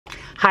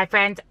Hi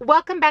friends,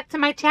 welcome back to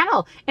my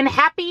channel and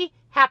happy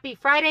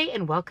Friday,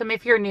 and welcome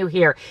if you're new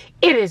here.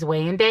 It is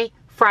weigh-in day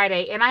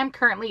Friday and I'm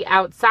currently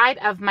outside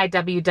of my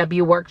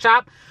WW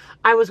workshop.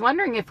 I was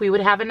wondering if we would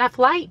have enough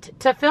light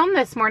to film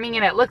this morning,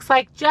 and it looks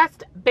like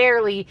just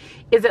barely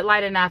is it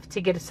light enough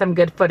to get some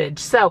good footage.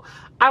 So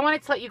I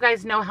wanted to let you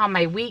guys know how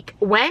my week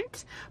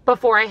went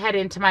before I head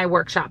into my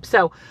workshop.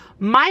 So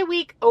my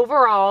week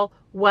overall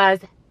was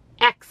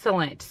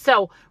excellent.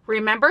 So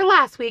remember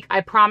last week I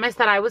promised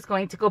that I was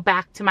going to go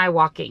back to my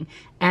walking,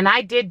 and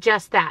I did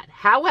just that.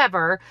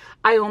 However,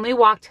 I only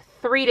walked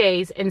 3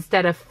 days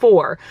instead of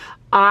 4.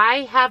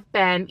 I have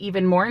been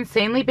even more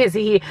insanely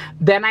busy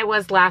than I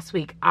was last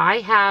week.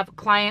 I have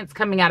clients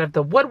coming out of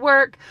the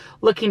woodwork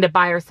looking to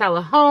buy or sell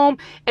a home,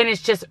 and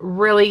it's just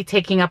really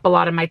taking up a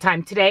lot of my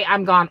time. Today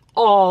I'm gone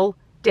all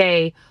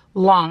day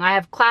long. I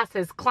have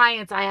classes,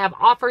 clients, I have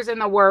offers in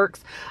the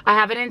works, I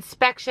have an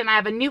inspection, I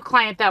have a new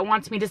client that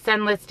wants me to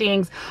send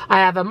listings, I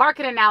have a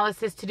market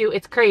analysis to do.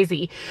 It's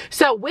crazy.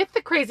 So with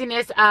the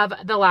craziness of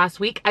the last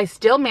week, I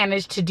still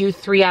managed to do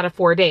 3 out of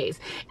 4 days.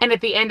 And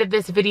at the end of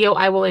this video,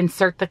 I will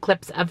insert the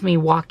clips of me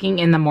walking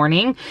in the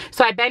morning.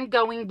 So I've been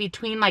going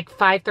between like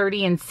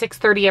 5:30 and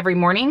 6:30 every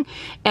morning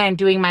and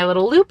doing my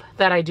little loop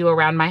that I do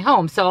around my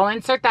home. So I'll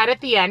insert that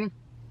at the end.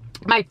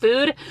 My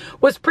food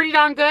was pretty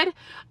darn good.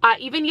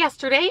 Even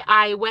yesterday,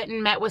 I went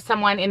and met with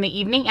someone in the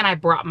evening and I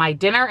brought my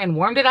dinner and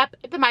warmed it up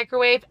at the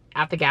microwave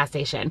at the gas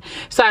station.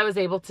 So I was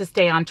able to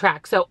stay on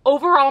track. So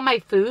overall, my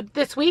food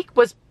this week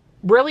was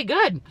really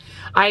good.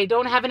 I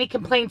don't have any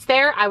complaints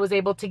there. I was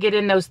able to get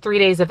in those 3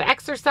 days of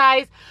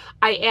exercise.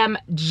 I am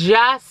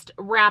just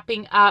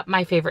wrapping up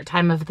my favorite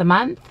time of the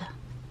month.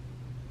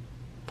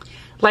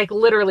 Like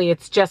literally,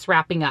 it's just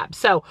wrapping up.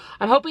 So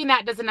I'm hoping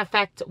that doesn't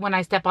affect when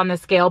I step on the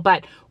scale,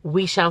 but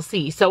we shall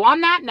see. So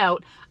on that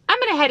note, I'm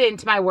going to head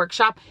into my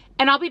workshop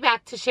and I'll be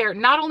back to share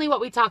not only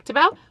what we talked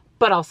about,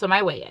 but also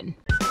my weigh-in.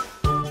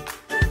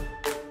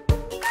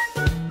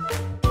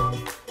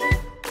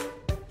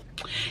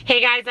 Hey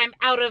guys, I'm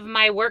out of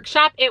my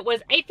workshop. It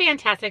was a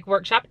fantastic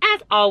workshop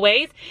as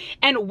always.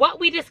 And what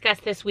we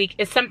discussed this week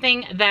is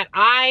something that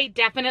I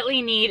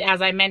definitely need.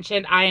 As I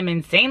mentioned, I am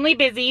insanely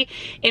busy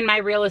in my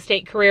real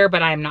estate career,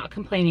 but I am not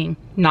complaining,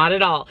 not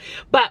at all.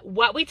 But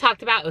what we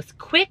talked about was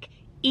quick,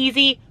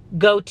 easy,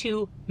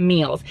 go-to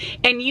meals.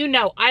 And you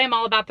know, I am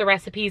all about the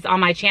recipes on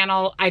my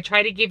channel. I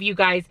try to give you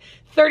guys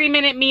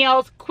 30-minute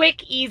meals,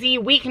 quick, easy,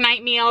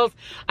 weeknight meals.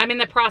 I'm in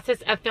the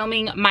process of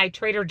filming my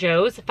Trader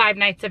Joe's 5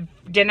 nights of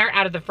dinner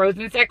out of the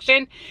frozen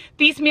section.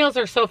 These meals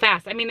are so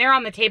fast. I mean, they're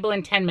on the table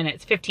in 10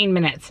 minutes, 15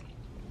 minutes.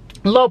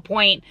 Low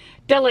point,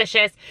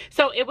 delicious.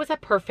 So it was a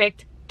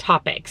perfect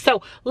topic.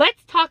 So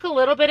let's talk a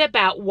little bit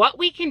about what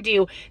we can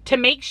do to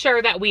make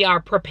sure that we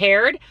are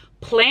prepared,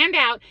 planned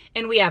out,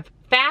 and we have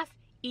fast,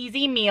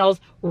 easy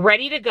meals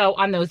ready to go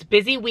on those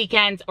busy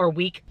weekends or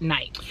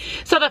weeknights.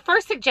 So the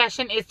first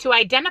suggestion is to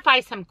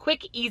identify some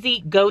quick,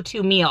 easy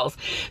go-to meals.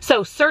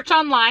 So search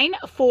online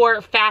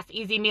for fast,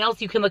 easy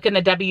meals. You can look in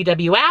the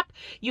WW app.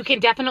 You can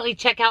definitely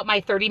check out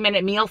my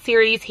 30-minute meal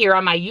series here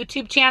on my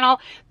YouTube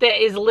channel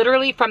that is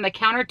literally from the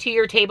counter to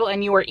your table,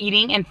 and you are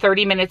eating in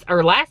 30 minutes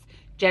or less,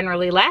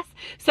 generally less.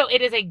 So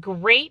it is a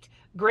great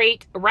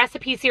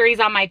recipe series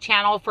on my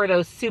channel for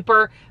those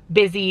super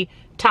busy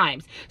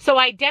times. So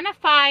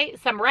identify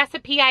some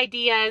recipe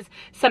ideas,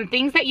 some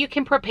things that you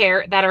can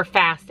prepare that are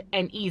fast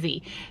and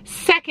easy.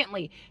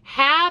 Secondly,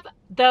 have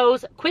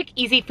those quick,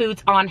 easy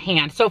foods on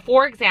hand. So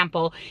for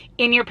example,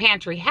 in your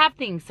pantry, have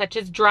things such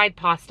as dried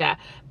pasta,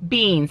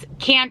 beans,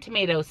 canned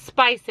tomatoes,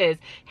 spices,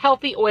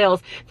 healthy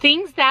oils,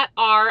 things that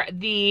are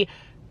the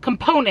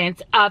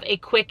components of a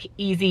quick,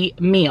 easy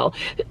meal.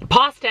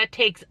 Pasta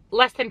takes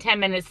less than 10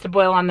 minutes to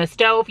boil on the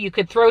stove. You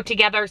could throw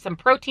together some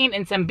protein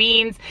and some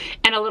beans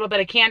and a little bit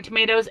of canned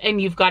tomatoes and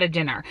you've got a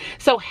dinner.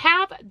 So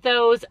have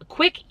those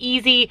quick,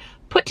 easy,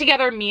 put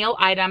together meal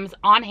items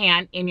on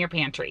hand in your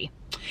pantry.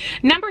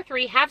 Number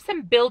 3, have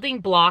some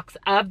building blocks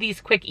of these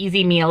quick,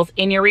 easy meals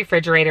in your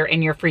refrigerator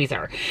and your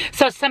freezer.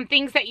 So some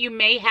things that you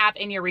may have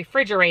in your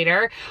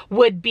refrigerator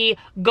would be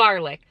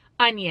garlic,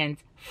 onions,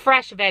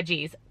 fresh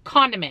veggies,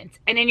 condiments.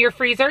 And in your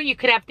freezer, you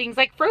could have things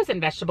like frozen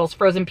vegetables,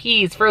 frozen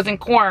peas, frozen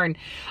corn,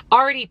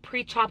 already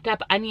pre-chopped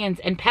up onions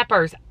and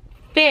peppers,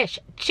 fish,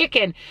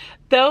 chicken,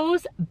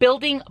 those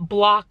building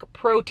block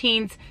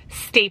proteins,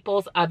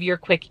 staples of your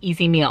quick,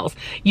 easy meals.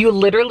 You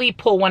literally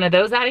pull one of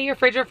those out of your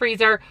fridge or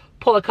freezer,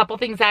 pull a couple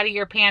things out of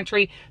your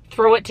pantry,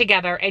 throw it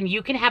together, and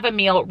you can have a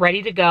meal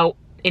ready to go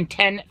in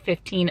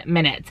 10-15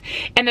 minutes.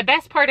 And the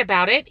best part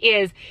about it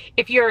is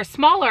if you're a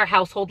smaller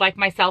household like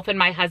myself and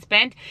my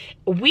husband,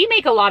 we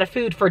make a lot of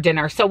food for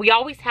dinner. So we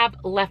always have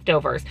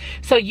leftovers.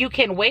 So you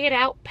can weigh it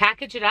out,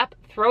 package it up,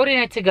 throw it in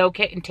a to-go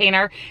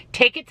container,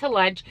 take it to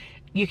lunch.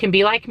 You can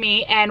be like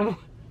me and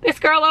This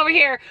girl over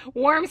here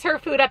warms her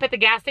food up at the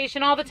gas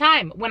station all the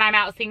time when I'm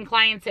out seeing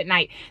clients at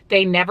night.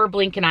 They never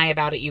blink an eye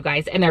about it, you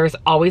guys. And there's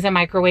always a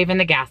microwave in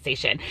the gas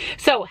station.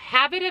 So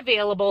have it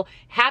available,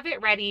 have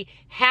it ready,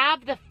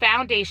 have the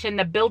foundation,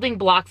 the building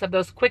blocks of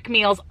those quick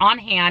meals on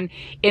hand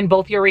in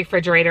both your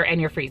refrigerator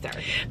and your freezer.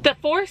 The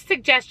fourth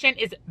suggestion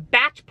is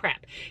batch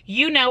prep.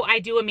 You know I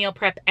do a meal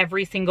prep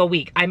every single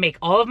week. I make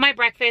all of my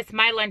breakfasts,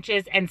 my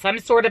lunches, and some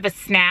sort of a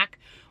snack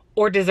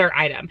or dessert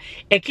item.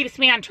 It keeps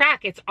me on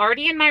track. It's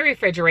already in my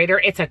refrigerator.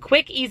 It's a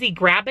quick, easy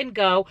grab and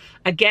go.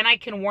 Again, I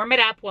can warm it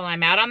up while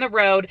I'm out on the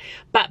road,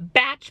 but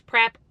batch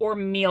prep or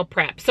meal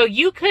prep. So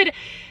you could,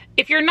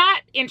 if you're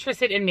not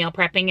interested in meal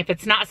prepping, if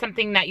it's not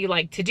something that you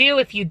like to do,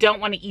 if you don't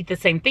want to eat the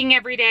same thing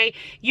every day,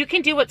 you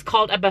can do what's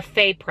called a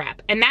buffet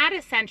prep. And that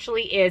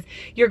essentially is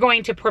you're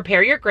going to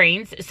prepare your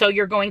grains. So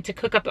you're going to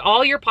cook up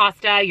all your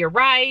pasta, your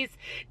rice,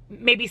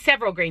 maybe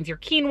several grains, your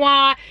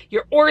quinoa,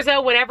 your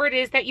orzo, whatever it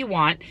is that you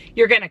want.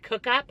 You're going to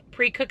cook up,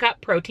 pre-cook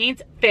up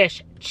proteins,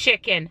 fish,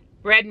 chicken,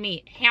 red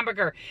meat,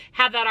 hamburger,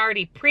 have that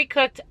already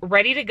pre-cooked,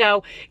 ready to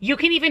go. You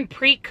can even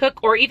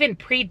pre-cook or even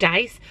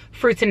pre-dice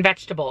fruits and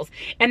vegetables.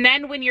 And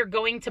then when you're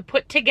going to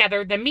put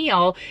together the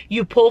meal,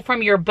 you pull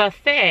from your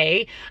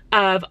buffet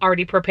of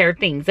already prepared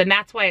things. And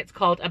that's why it's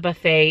called a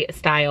buffet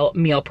style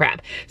meal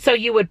prep. So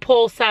you would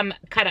pull some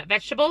cut up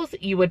vegetables,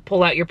 you would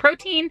pull out your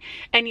protein,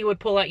 and you would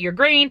pull out your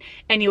grain,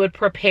 and you would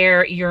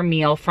prepare your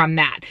meal from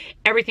that.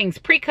 Everything's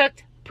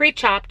pre-cooked,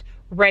 pre-chopped,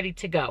 ready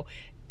to go.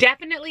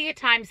 Definitely a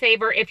time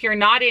saver if you're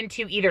not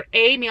into either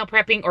A, meal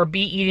prepping, or B,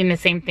 eating the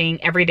same thing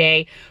every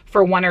day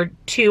for 1 or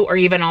 2 or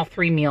even all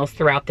 3 meals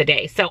throughout the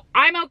day. So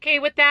I'm okay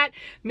with that.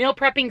 Meal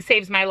prepping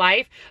saves my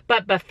life,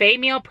 but buffet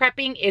meal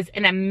prepping is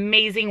an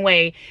amazing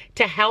way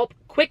to help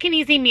quick and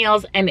easy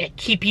meals and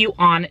keep you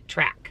on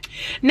track.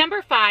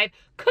 Number 5,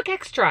 cook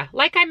extra.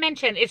 Like I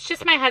mentioned, it's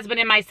just my husband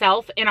and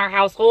myself in our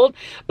household,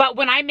 but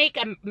when I make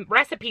a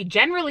recipe,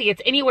 generally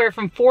it's anywhere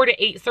from 4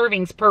 to 8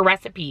 servings per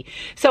recipe.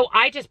 So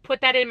I just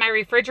put that in my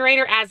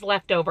refrigerator as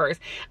leftovers.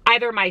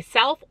 Either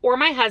myself or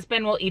my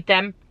husband will eat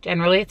them.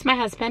 Generally it's my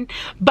husband,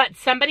 but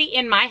somebody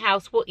in my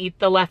house will eat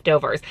the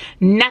leftovers.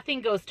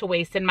 Nothing goes to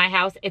waste in my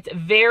house. It's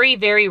very,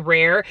 very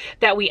rare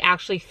that we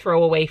actually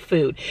throw away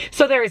food.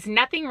 So there is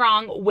nothing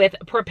wrong with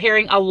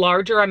preparing a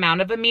larger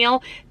amount of a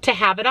meal to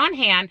have it on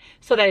hand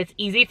so that it's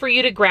easy for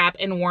you to grab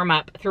and warm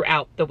up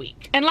throughout the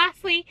week. And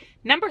lastly,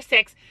 number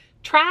 6,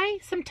 try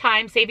some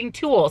time-saving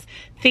tools.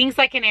 Things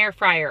like an air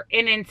fryer,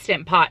 an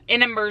Instant Pot,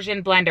 an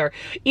immersion blender,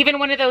 even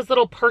one of those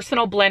little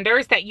personal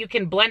blenders that you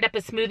can blend up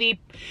a smoothie,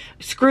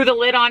 screw the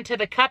lid onto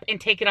the cup, and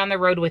take it on the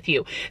road with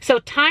you. So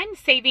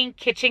time-saving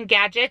kitchen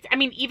gadgets, I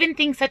mean, even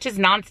things such as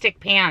nonstick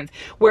pans,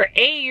 where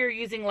A, you're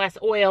using less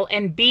oil,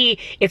 and B,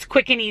 it's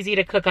quick and easy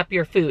to cook up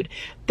your food.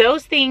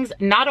 Those things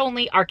not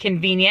only are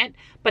convenient,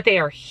 but they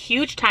are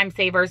huge time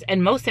savers,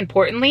 and most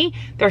importantly,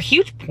 they're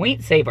huge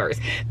point savers.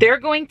 They're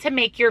going to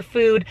make your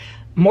food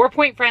more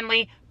point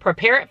friendly,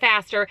 prepare it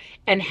faster,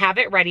 and have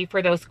it ready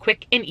for those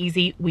quick and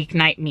easy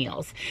weeknight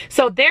meals.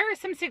 So there are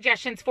some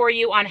suggestions for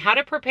you on how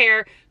to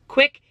prepare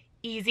quick,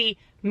 easy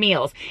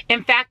meals.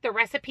 In fact, the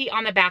recipe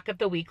on the back of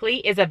the weekly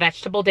is a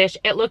vegetable dish.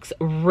 It looks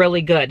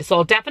really good. So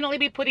I'll definitely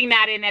be putting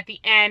that in at the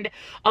end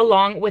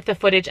along with the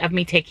footage of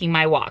me taking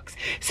my walks.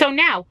 So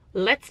now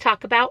let's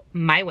talk about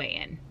my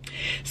weigh-in.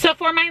 So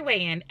for my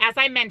weigh-in, as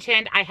I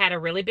mentioned, I had a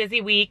really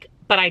busy week,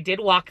 but I did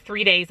walk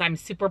 3 days. I'm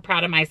super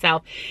proud of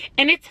myself.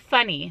 And it's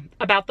funny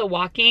about the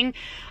walking.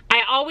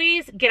 I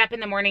always get up in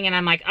the morning and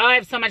I'm like, oh, I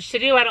have so much to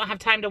do. I don't have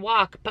time to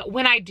walk. But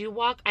when I do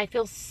walk, I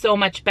feel so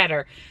much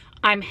better.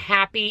 I'm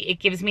happy. It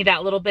gives me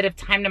that little bit of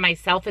time to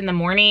myself in the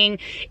morning.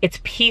 It's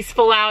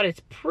peaceful out.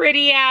 It's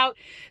pretty out.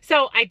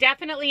 So I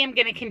definitely am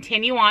going to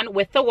continue on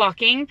with the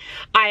walking.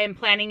 I am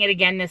planning it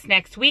again this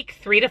next week,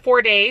 3 to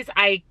 4 days.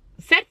 I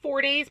said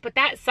 4 days, but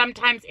that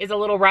sometimes is a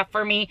little rough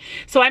for me.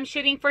 So I'm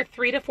shooting for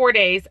 3 to 4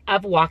 days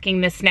of walking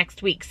this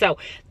next week. So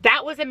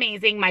that was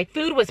amazing. My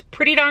food was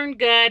pretty darn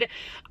good.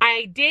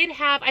 I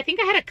think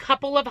I had a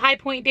couple of high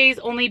point days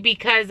only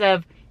because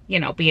of, you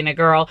know, being a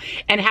girl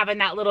and having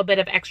that little bit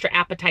of extra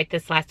appetite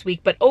this last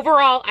week. But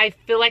overall, I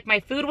feel like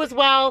my food was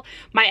well.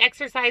 My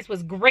exercise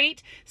was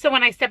great. So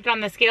when I stepped on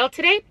the scale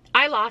today,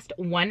 I lost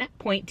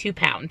 1.2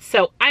 pounds.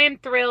 So I am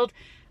thrilled.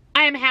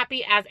 I am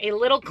happy as a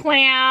little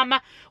clam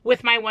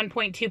with my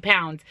 1.2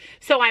 pounds.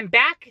 So I'm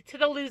back to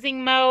the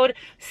losing mode,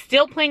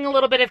 still playing a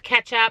little bit of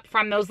catch up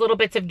from those little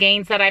bits of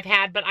gains that I've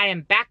had, but I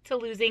am back to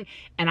losing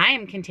and I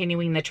am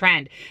continuing the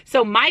trend.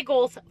 So my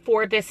goals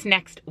for this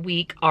next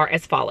week are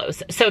as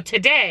follows. So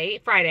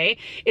today, Friday,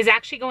 is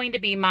actually going to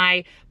be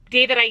my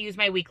day that I use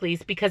my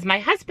weeklies because my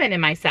husband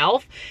and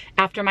myself,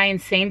 after my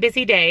insane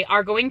busy day,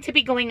 are going to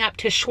be going up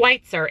to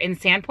Schweitzer in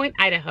Sandpoint,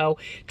 Idaho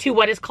to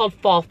what is called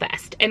Fall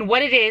Fest. And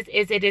what it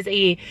is it is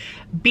a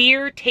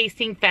beer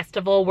tasting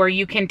festival where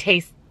you can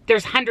taste,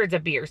 there's hundreds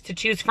of beers to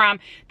choose from.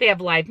 They have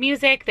live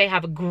music. They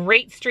have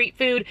great street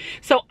food.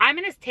 So I'm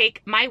going to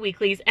take my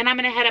weeklies and I'm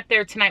going to head up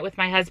there tonight with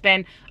my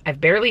husband. I've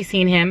barely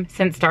seen him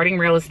since starting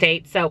real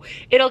estate. So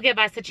it'll give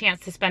us a chance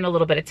to spend a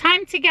little bit of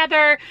time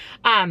together.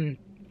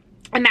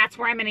 And that's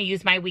where I'm going to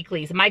use my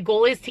weeklies. My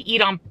goal is to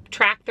eat on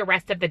track the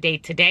rest of the day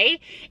today,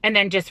 and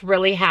then just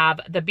really have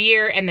the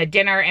beer and the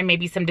dinner and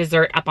maybe some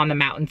dessert up on the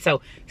mountain.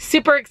 So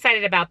super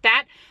excited about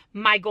that.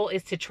 My goal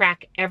is to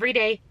track every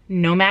day,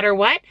 no matter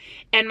what.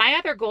 And my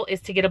other goal is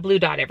to get a blue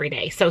dot every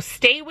day. So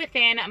stay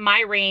within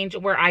my range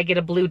where I get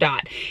a blue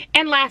dot.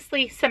 And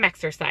lastly, some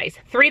exercise.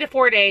 3 to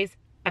 4 days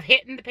of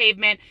hitting the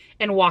pavement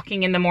and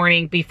walking in the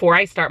morning before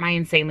I start my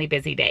insanely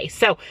busy day.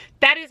 So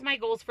that is my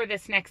goals for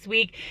this next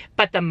week.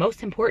 But the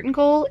most important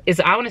goal is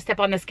I want to step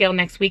on the scale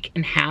next week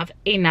and have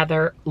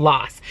another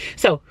loss.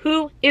 So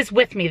who is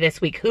with me this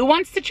week? Who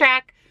wants to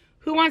track?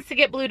 Who wants to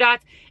get blue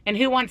dots? And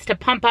who wants to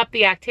pump up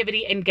the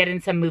activity and get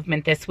in some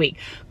movement this week?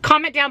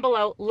 Comment down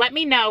below. Let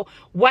me know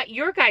what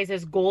your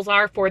guys' goals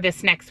are for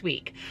this next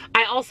week.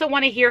 I also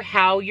want to hear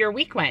how your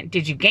week went.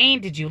 Did you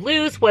gain? Did you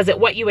lose? Was it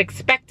what you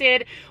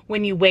expected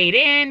when you weighed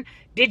in?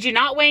 Did you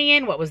not weigh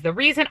in? What was the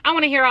reason? I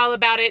want to hear all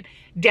about it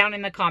down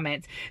in the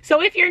comments.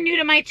 So if you're new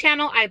to my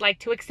channel, I'd like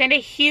to extend a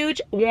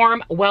huge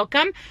warm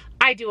welcome.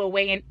 I do a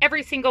weigh-in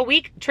every single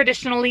week,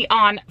 traditionally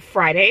on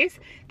Fridays.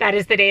 That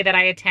is the day that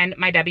I attend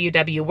my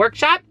WW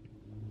workshop.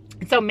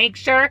 So make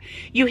sure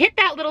you hit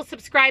that little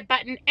subscribe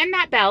button and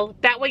that bell.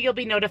 That way you'll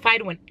be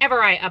notified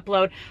whenever I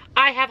upload.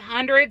 I have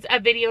hundreds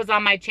of videos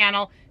on my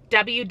channel,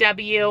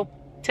 WW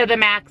to the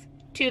max,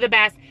 to the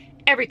best,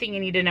 everything you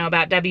need to know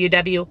about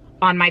WW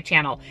on my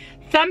channel.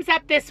 Thumbs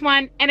up this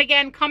one. And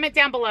again, comment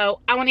down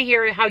below. I want to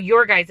hear how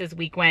your guys'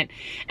 week went.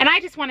 And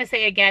I just want to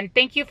say again,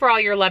 thank you for all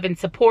your love and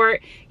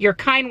support, your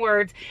kind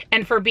words,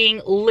 and for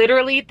being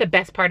literally the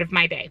best part of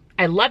my day.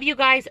 I love you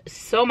guys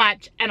so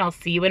much, and I'll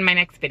see you in my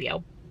next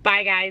video.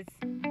 Bye,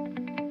 guys.